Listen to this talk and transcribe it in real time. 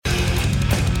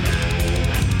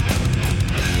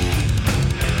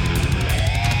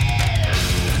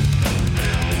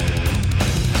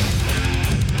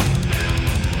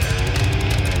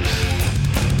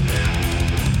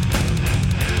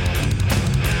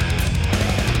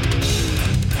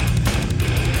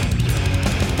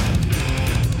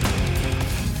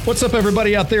What's up,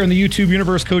 everybody out there in the YouTube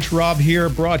universe? Coach Rob here,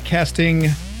 broadcasting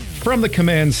from the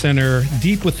command center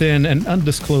deep within an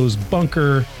undisclosed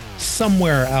bunker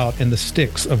somewhere out in the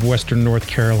sticks of Western North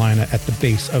Carolina at the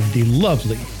base of the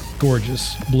lovely,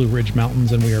 gorgeous Blue Ridge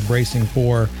Mountains. And we are bracing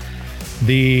for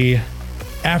the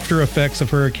after effects of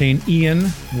Hurricane Ian,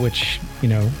 which,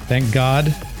 thank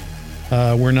God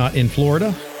we're not in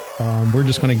Florida. We're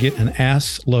just going to get an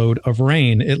ass load of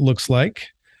rain, it looks like.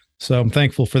 So I'm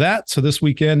thankful for that. So this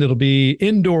weekend, it'll be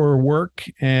indoor work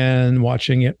and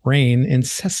watching it rain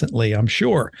incessantly, I'm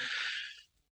sure.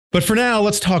 But for now,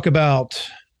 let's talk about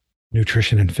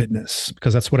nutrition and fitness,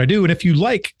 because that's what I do. And if you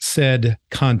like said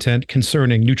content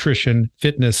concerning nutrition,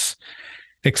 fitness,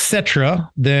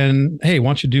 etc., then, hey, why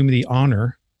don't you do me the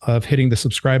honor of hitting the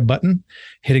subscribe button,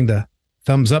 hitting the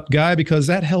thumbs up guy, because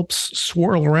that helps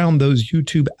swirl around those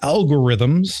YouTube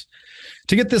algorithms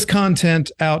to get this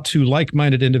content out to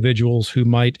like-minded individuals who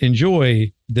might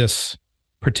enjoy this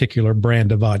particular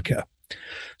brand of vodka.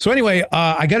 So anyway,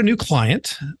 I got a new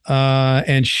client,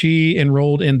 and she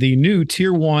enrolled in the new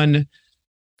Tier 1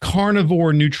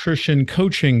 Carnivore Nutrition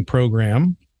Coaching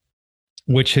Program,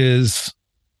 which is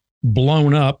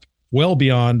blown up well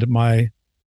beyond my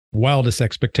wildest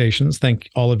expectations. Thank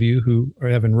all of you who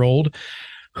have enrolled.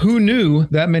 Who knew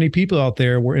that many people out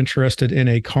there were interested in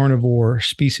a carnivore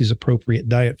species-appropriate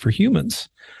diet for humans?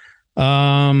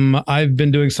 I've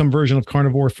been doing some version of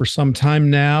carnivore for some time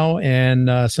now,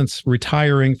 and since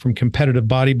retiring from competitive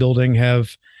bodybuilding,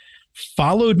 have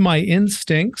followed my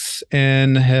instincts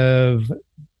and have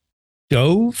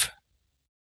dove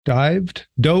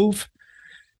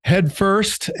head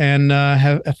first, and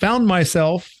have found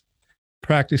myself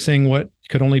practicing what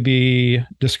could only be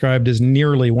described as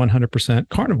nearly 100%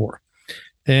 carnivore.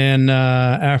 And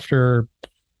after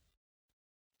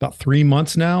about 3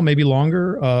 months now, maybe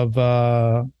longer, of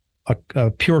a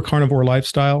pure carnivore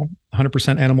lifestyle,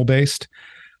 100% animal-based,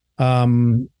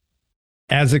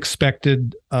 as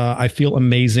expected, I feel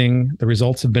amazing. The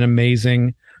results have been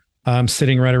amazing. I'm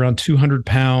sitting right around 200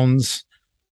 pounds,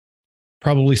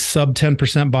 probably sub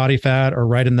 10% body fat, or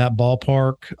right in that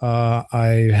ballpark.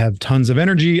 I have tons of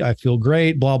energy. I feel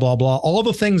great, blah, blah, blah. All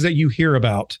the things that you hear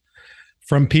about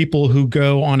from people who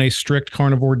go on a strict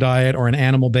carnivore diet or an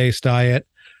animal-based diet.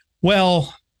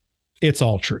 Well, it's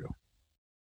all true.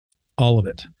 All of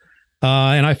it.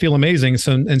 And I feel amazing.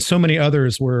 So many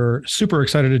others were super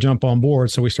excited to jump on board.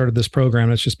 So we started this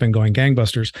program. It's just been going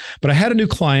gangbusters. But I had a new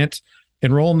client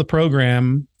enroll in the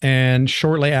program, and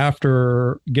shortly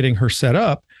after getting her set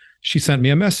up, she sent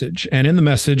me a message. And in the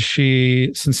message,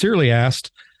 she sincerely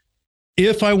asked,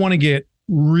 if I want to get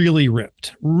really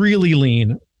ripped, really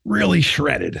lean, really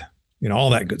shredded, all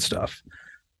that good stuff,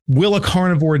 will a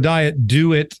carnivore diet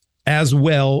do it as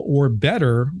well or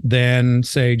better than,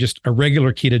 say, just a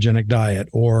regular ketogenic diet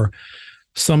or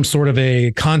some sort of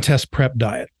a contest prep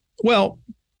diet? Well,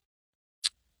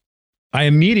 I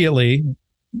immediately,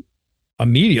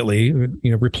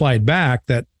 replied back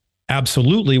that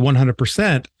absolutely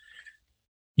 100%.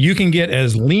 You can get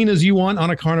as lean as you want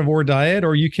on a carnivore diet,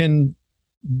 or you can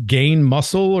gain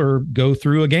muscle or go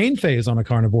through a gain phase on a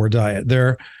carnivore diet.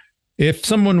 If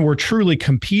someone were truly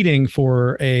competing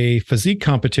for a physique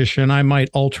competition, I might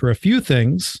alter a few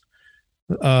things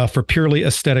for purely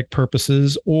aesthetic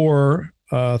purposes, or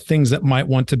things that might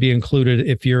want to be included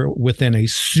if you're within a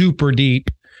super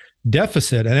deep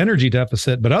deficit, an energy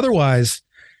deficit. But otherwise,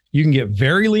 you can get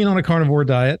very lean on a carnivore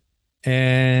diet,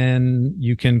 and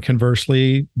you can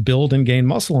conversely build and gain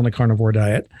muscle on a carnivore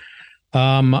diet.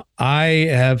 I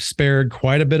have spared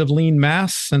quite a bit of lean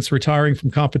mass since retiring from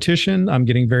competition. I'm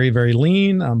getting very, very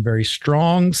lean. I'm very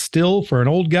strong still for an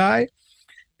old guy.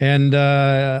 And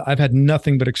I've had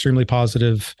nothing but extremely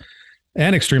positive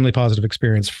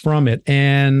experience from it.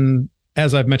 And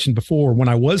as I've mentioned before, when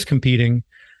I was competing,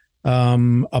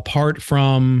 apart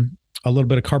from a little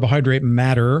bit of carbohydrate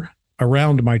matter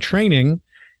around my training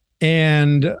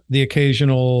and the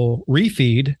occasional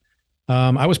refeed,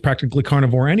 I was practically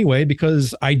carnivore anyway,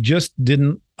 because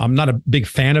I'm not a big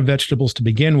fan of vegetables to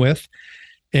begin with.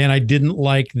 And I didn't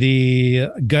like the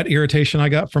gut irritation I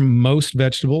got from most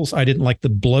vegetables. I didn't like the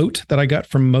bloat that I got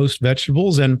from most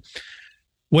vegetables. And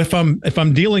if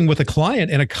I'm dealing with a client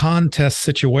in a contest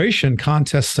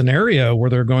scenario where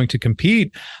they're going to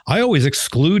compete, I always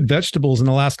exclude vegetables in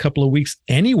the last couple of weeks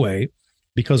anyway,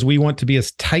 because we want to be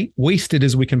as tight-waisted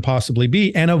as we can possibly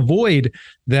be and avoid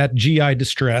that GI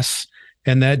distress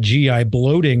and that GI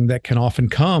bloating that can often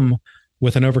come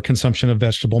with an overconsumption of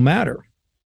vegetable matter.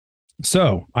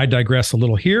 So I digress a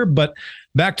little here, but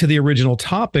back to the original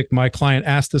topic. My client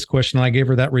asked this question, and I gave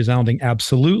her that resounding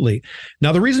absolutely.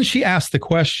 Now, the reason she asked the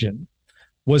question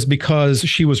was because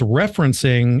she was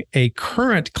referencing a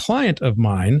current client of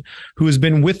mine who has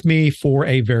been with me for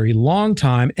a very long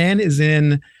time and is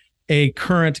in a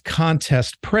current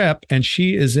contest prep. And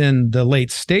she is in the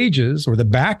late stages or the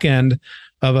back end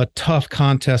of a tough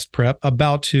contest prep,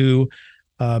 about to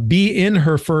be in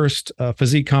her first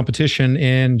physique competition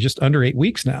in just under 8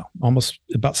 weeks now, almost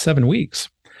about 7 weeks.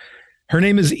 Her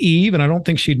name is Eve, and I don't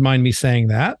think she'd mind me saying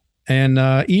that. And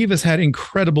Eve has had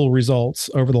incredible results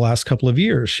over the last couple of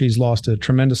years. She's lost a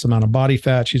tremendous amount of body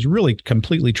fat. She's really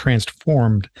completely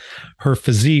transformed her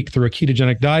physique through a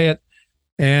ketogenic diet.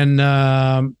 And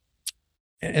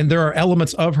there are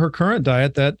elements of her current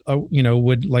diet that,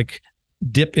 would like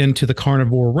dip into the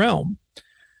carnivore realm.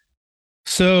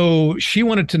 So she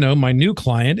wanted to know, my new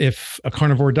client, if a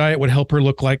carnivore diet would help her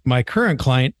look like my current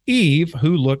client, Eve,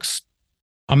 who looks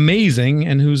amazing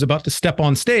and who's about to step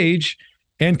on stage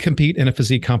and compete in a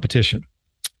physique competition.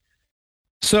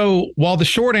 So while the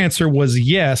short answer was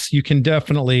yes, you can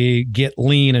definitely get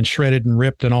lean and shredded and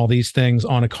ripped and all these things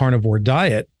on a carnivore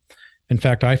diet. In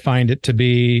fact, I find it to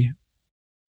be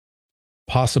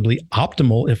possibly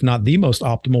optimal, if not the most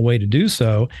optimal way to do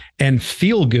so, and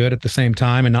feel good at the same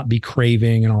time and not be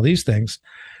craving and all these things.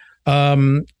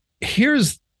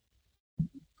 Here's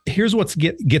what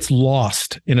gets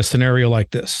lost in a scenario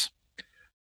like this.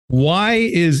 Why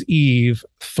is Eve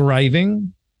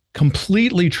thriving,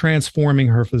 completely transforming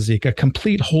her physique, a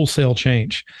complete wholesale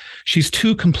change? She's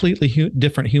two completely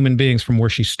different human beings from where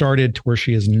she started to where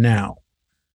she is now.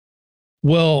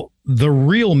 Well, the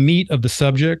real meat of the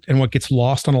subject and what gets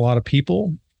lost on a lot of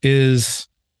people is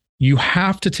you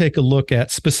have to take a look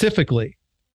at specifically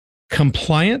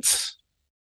compliance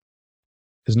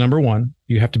is number one.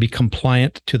 You have to be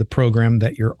compliant to the program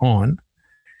that you're on.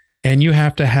 And you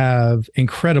have to have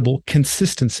incredible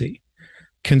consistency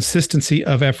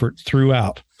of effort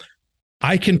throughout.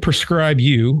 I can prescribe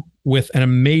you with an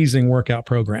amazing workout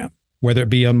program, whether it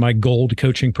be on my gold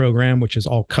coaching program, which is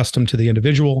all custom to the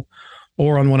individual,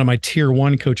 or on one of my tier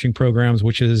 1 coaching programs,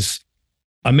 which is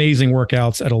amazing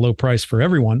workouts at a low price for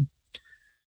everyone.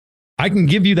 I can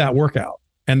give you that workout,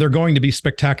 and they're going to be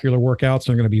spectacular workouts.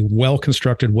 They're going to be well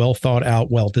constructed, well thought out,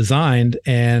 well designed,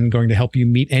 and going to help you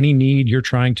meet any need you're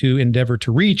trying to endeavor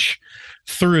to reach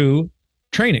through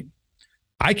training.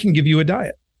 I can give you a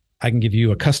diet. I can give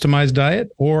you a customized diet,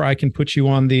 or I can put you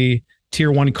on the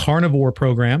tier 1 carnivore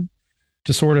program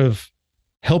to sort of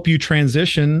help you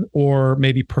transition or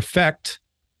maybe perfect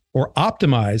or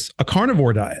optimize a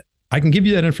carnivore diet. I can give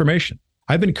you that information.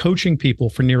 I've been coaching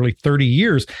people for nearly 30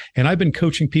 years, and I've been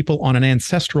coaching people on an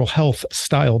ancestral health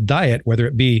style diet, whether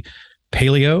it be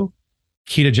paleo,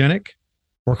 ketogenic,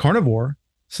 or carnivore,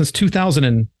 since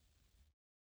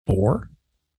 2004.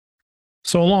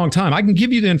 So a long time. I can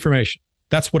give you the information.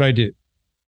 That's what I do.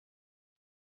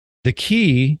 The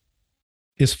key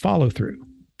is follow through,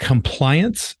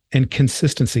 compliance, and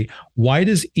consistency. Why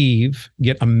does Eve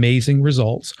get amazing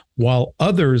results while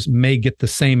others may get the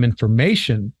same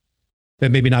information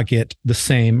that maybe not get the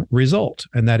same result?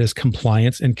 And that is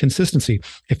compliance and consistency.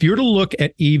 If you're to look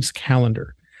at Eve's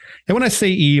calendar, and when I say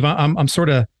Eve, I'm sort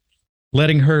of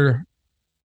letting her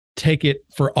take it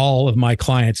for all of my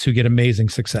clients who get amazing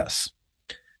success.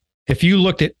 If you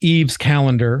looked at Eve's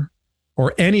calendar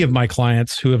or any of my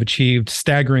clients who have achieved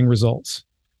staggering results,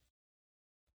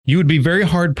 you would be very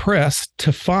hard pressed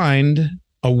to find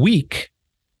a week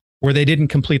where they didn't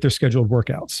complete their scheduled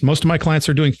workouts. Most of my clients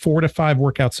are doing 4 to 5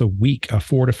 workouts a week, a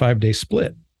 4 to 5 day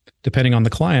split, depending on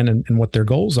the client and what their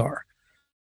goals are.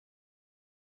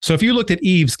 So if you looked at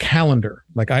Eve's calendar,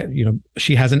 like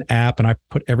she has an app and I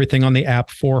put everything on the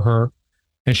app for her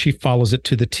and she follows it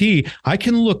to the T, I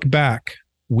can look back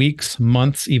weeks,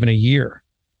 months, even a year.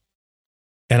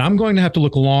 And I'm going to have to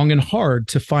look long and hard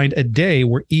to find a day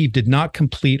where Eve did not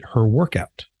complete her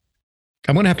workout.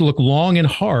 I'm going to have to look long and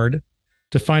hard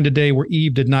to find a day where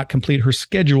Eve did not complete her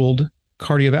scheduled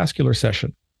cardiovascular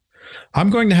session. I'm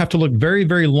going to have to look very,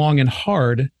 very long and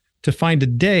hard to find a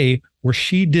day where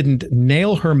she didn't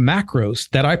nail her macros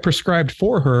that I prescribed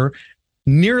for her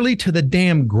nearly to the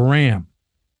damn gram.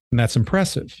 And that's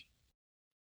impressive.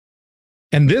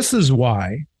 And this is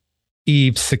why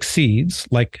Eve succeeds,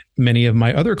 like many of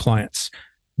my other clients,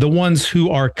 the ones who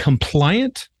are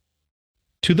compliant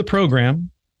to the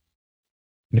program.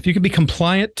 And if you can be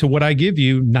compliant to what I give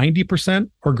you, 90%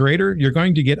 or greater, you're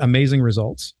going to get amazing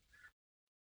results.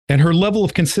 And her level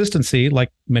of consistency,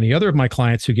 like many other of my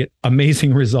clients who get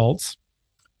amazing results,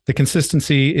 the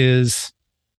consistency is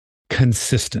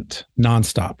consistent,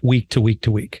 nonstop, week to week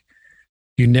to week.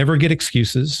 You never get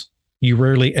excuses. You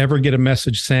rarely ever get a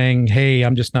message saying, hey,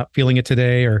 I'm just not feeling it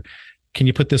today, or can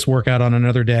you put this workout on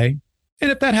another day?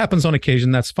 And if that happens on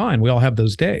occasion, that's fine. We all have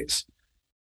those days.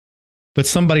 But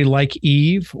somebody like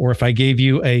Eve, or if I gave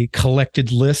you a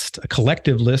collective list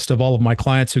of all of my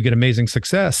clients who get amazing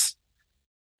success,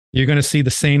 you're going to see the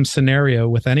same scenario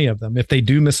with any of them. If they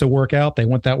do miss a workout, they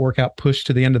want that workout pushed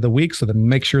to the end of the week so they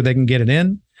make sure they can get it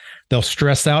in. They'll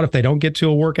stress out if they don't get to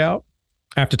a workout.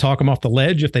 I have to talk them off the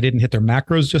ledge if they didn't hit their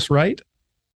macros just right.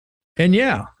 And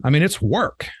yeah, I mean, it's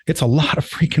work. It's a lot of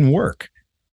freaking work.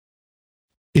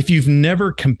 If you've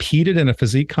never competed in a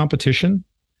physique competition,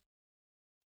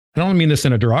 I don't mean this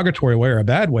in a derogatory way or a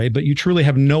bad way, but you truly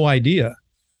have no idea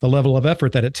the level of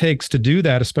effort that it takes to do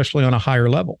that, especially on a higher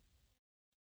level.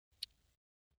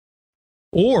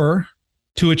 Or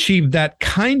to achieve that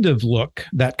kind of look,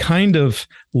 that kind of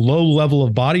low level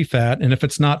of body fat. And if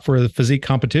it's not for the physique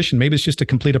competition, maybe it's just to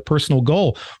complete a personal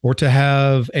goal or to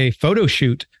have a photo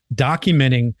shoot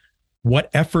documenting what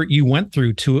effort you went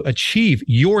through to achieve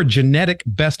your genetic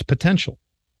best potential.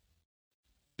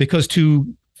 Because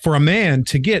for a man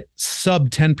to get sub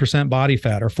 10% body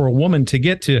fat, or for a woman to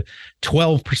get to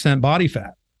 12% body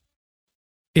fat,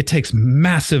 it takes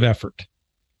massive effort,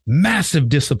 massive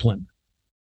discipline.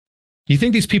 Do you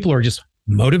think these people are just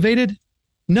motivated?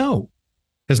 No.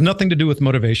 It has nothing to do with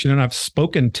motivation. And I've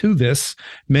spoken to this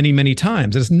many, many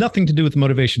times. It has nothing to do with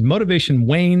motivation. Motivation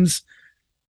wanes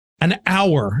an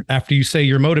hour after you say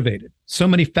you're motivated. So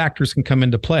many factors can come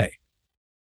into play.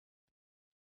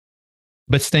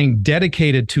 But staying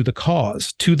dedicated to the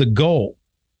cause, to the goal,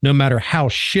 no matter how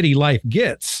shitty life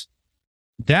gets,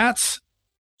 that's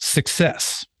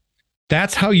success.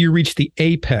 That's how you reach the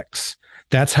apex.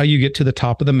 That's how you get to the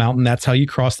top of the mountain. That's how you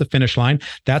cross the finish line.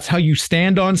 That's how you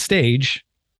stand on stage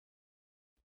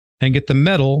and get the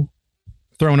medal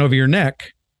thrown over your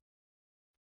neck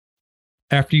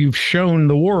after you've shown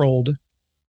the world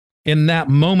in that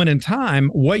moment in time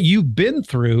what you've been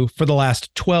through for the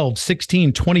last 12,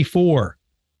 16, 24,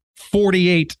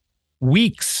 48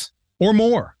 weeks or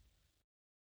more.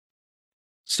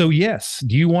 So yes,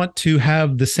 do you want to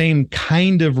have the same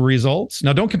kind of results?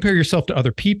 Now, don't compare yourself to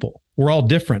other people. We're all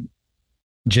different.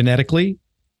 Genetically,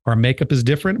 our makeup is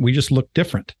different. We just look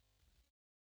different.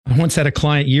 I once had a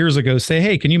client years ago say,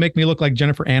 hey, can you make me look like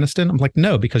Jennifer Aniston? I'm like,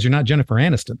 no, because you're not Jennifer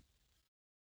Aniston.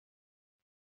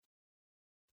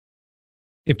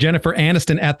 If Jennifer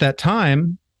Aniston at that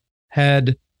time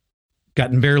had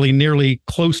gotten very nearly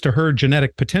close to her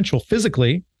genetic potential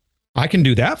physically, I can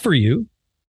do that for you.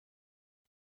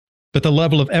 But the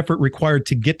level of effort required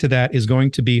to get to that is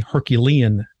going to be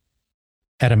Herculean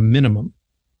at a minimum.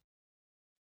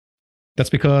 That's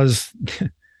because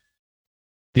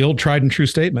the old tried and true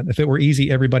statement, if it were easy,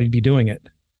 everybody'd be doing it.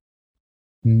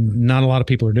 Not a lot of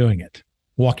people are doing it.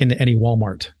 Walk into any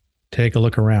Walmart, take a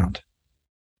look around.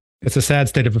 It's a sad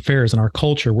state of affairs in our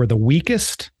culture. We're the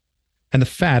weakest and the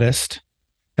fattest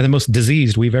and the most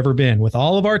diseased we've ever been, with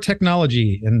all of our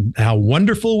technology and how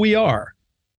wonderful we are.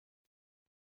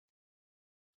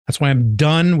 That's why I'm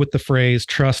done with the phrase,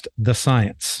 trust the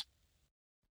science.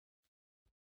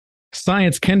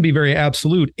 Science can be very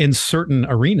absolute in certain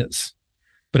arenas,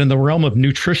 but in the realm of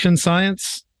nutrition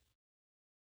science,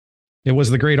 it was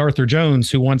the great Arthur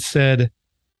Jones who once said,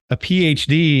 a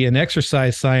PhD in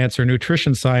exercise science or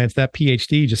nutrition science, that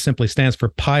PhD just simply stands for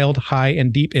piled high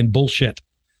and deep in bullshit.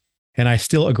 And I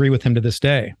still agree with him to this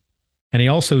day. And he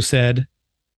also said,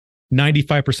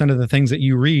 95% of the things that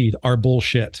you read are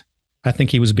bullshit. I think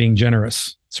he was being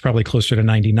generous. It's probably closer to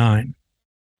 99.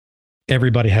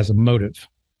 Everybody has a motive.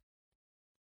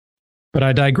 But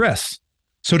I digress.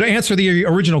 So to answer the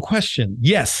original question,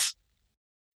 yes,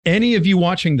 any of you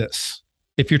watching this,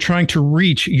 if you're trying to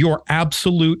reach your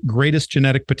absolute greatest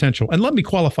genetic potential, and let me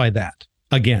qualify that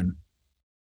again.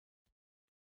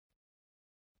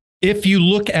 If you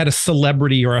look at a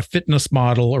celebrity or a fitness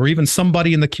model or even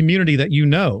somebody in the community that you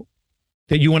know,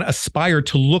 that you want to aspire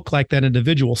to look like that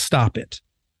individual, stop it.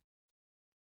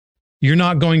 You're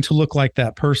not going to look like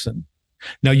that person.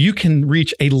 Now, you can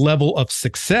reach a level of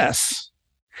success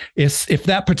if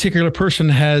that particular person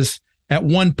has, at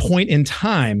one point in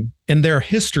time in their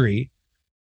history,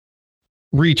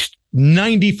 reached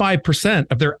 95%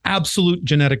 of their absolute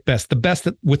genetic best, the best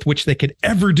with which they could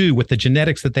ever do with the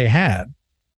genetics that they had,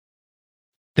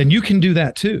 then you can do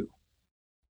that too.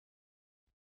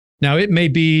 Now, it may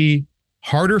be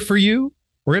harder for you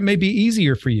or it may be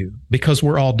easier for you because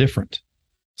we're all different.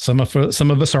 Some of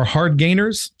us are hard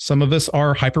gainers. Some of us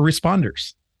are hyper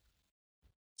responders.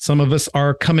 Some of us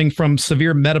are coming from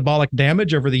severe metabolic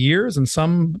damage over the years, and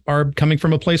some are coming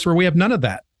from a place where we have none of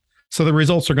that. So the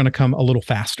results are going to come a little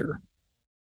faster.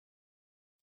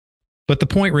 But the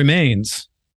point remains,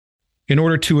 in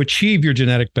order to achieve your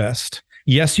genetic best,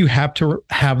 Yes, you have to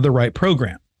have the right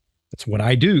program. That's what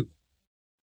I do.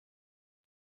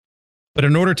 But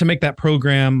in order to make that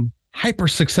program hyper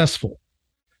successful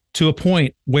to a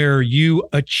point where you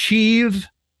achieve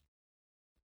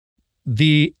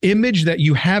the image that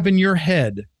you have in your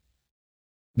head,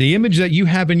 the image that you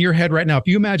have in your head right now, if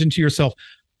you imagine to yourself,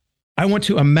 I want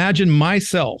to imagine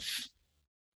myself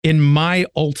in my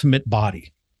ultimate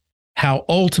body, how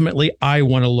ultimately I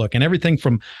want to look, and everything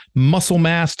from muscle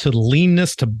mass to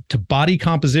leanness to body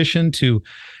composition to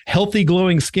healthy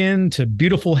glowing skin to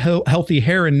beautiful healthy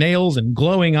hair and nails and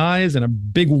glowing eyes and a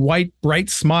big white bright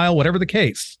smile, whatever the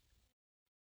case.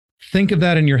 Think of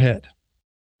that in your head.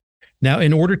 Now,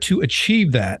 in order to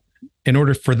achieve that, in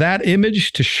order for that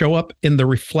image to show up in the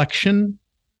reflection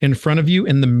in front of you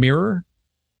in the mirror,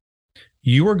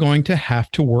 you are going to have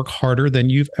to work harder than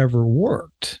you've ever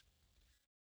worked.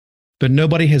 But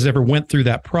nobody has ever went through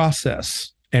that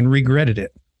process and regretted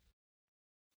it.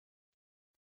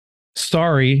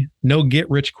 Sorry, no get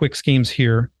rich quick schemes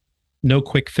here. No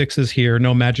quick fixes here.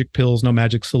 No magic pills, no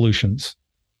magic solutions.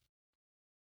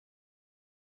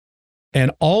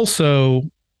 And also,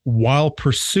 while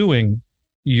pursuing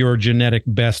your genetic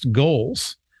best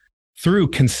goals through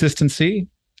consistency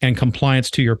and compliance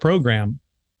to your program,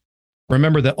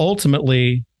 remember that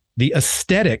ultimately the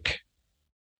aesthetic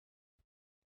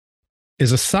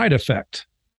is a side effect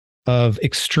of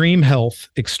extreme health,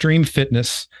 extreme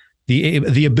fitness,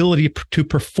 the ability to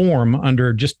perform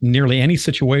under just nearly any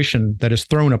situation that is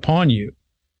thrown upon you,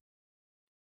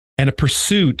 and a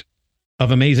pursuit of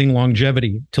amazing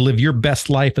longevity to live your best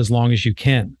life as long as you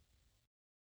can.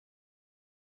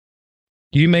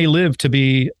 You may live to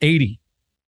be 80,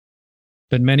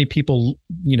 but many people,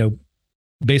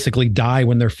 basically die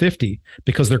when they're 50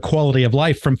 because their quality of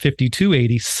life from 50 to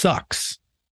 80 sucks.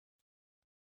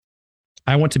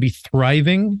 I want to be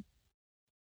thriving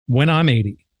when I'm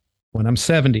 80, when I'm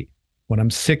 70, when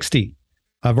I'm 60.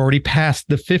 I've already passed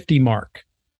the 50 mark.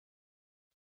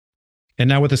 And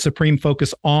now with a supreme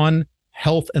focus on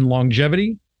health and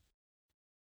longevity,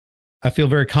 I feel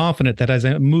very confident that as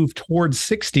I move towards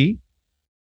 60,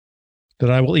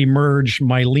 that I will emerge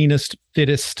my leanest,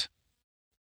 fittest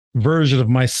version of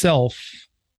myself,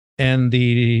 and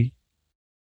the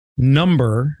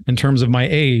number in terms of my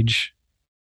age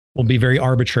will be very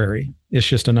arbitrary. It's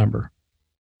just a number.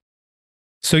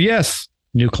 So yes,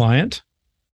 new client,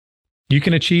 you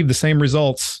can achieve the same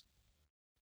results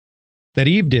that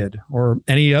Eve did, or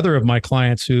any other of my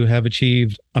clients who have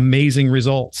achieved amazing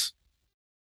results.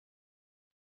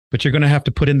 But you're going to have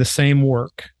to put in the same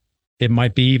work. It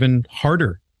might be even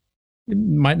harder. It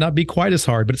might not be quite as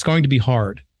hard, but it's going to be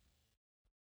hard.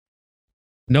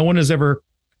 No one has ever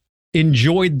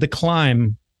enjoyed the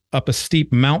climb up a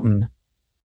steep mountain.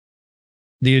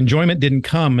 The enjoyment didn't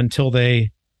come until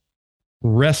they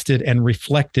rested and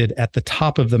reflected at the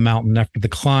top of the mountain after the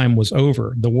climb was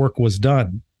over. The work was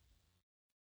done.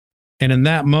 And in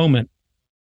that moment,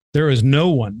 there is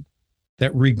no one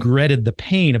that regretted the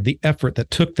pain of the effort that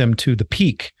took them to the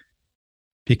peak,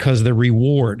 because the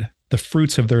reward, the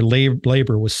fruits of their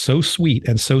labor was so sweet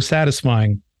and so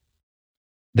satisfying,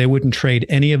 they wouldn't trade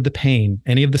any of the pain,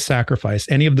 any of the sacrifice,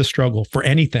 any of the struggle for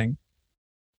anything.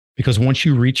 Because once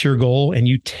you reach your goal and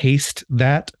you taste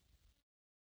that,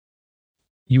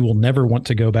 you will never want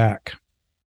to go back.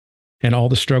 And all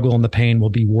the struggle and the pain will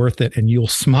be worth it. And you'll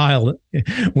smile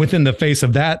within the face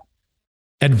of that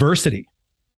adversity.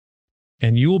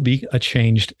 And you will be a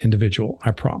changed individual,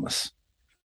 I promise.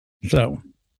 So,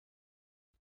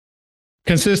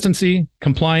 consistency,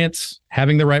 compliance,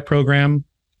 having the right program.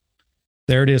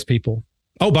 There it is, people.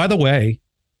 Oh, by the way,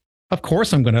 of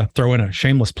course, I'm going to throw in a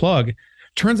shameless plug.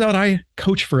 Turns out I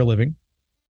coach for a living.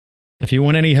 If you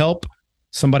want any help,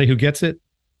 somebody who gets it,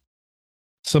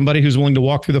 somebody who's willing to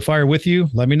walk through the fire with you,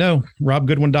 let me know.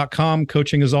 robgoodwin.com.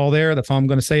 Coaching is all there. That's all I'm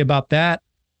going to say about that.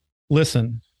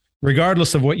 Listen,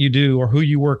 regardless of what you do or who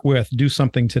you work with, do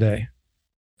something today.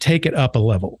 Take it up a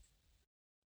level.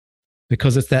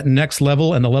 Because it's that next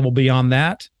level and the level beyond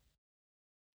that,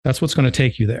 that's what's going to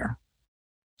take you there.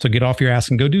 So get off your ass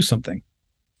and go do something.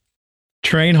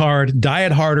 Train hard,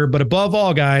 diet harder, but above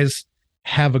all, guys,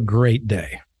 have a great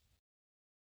day.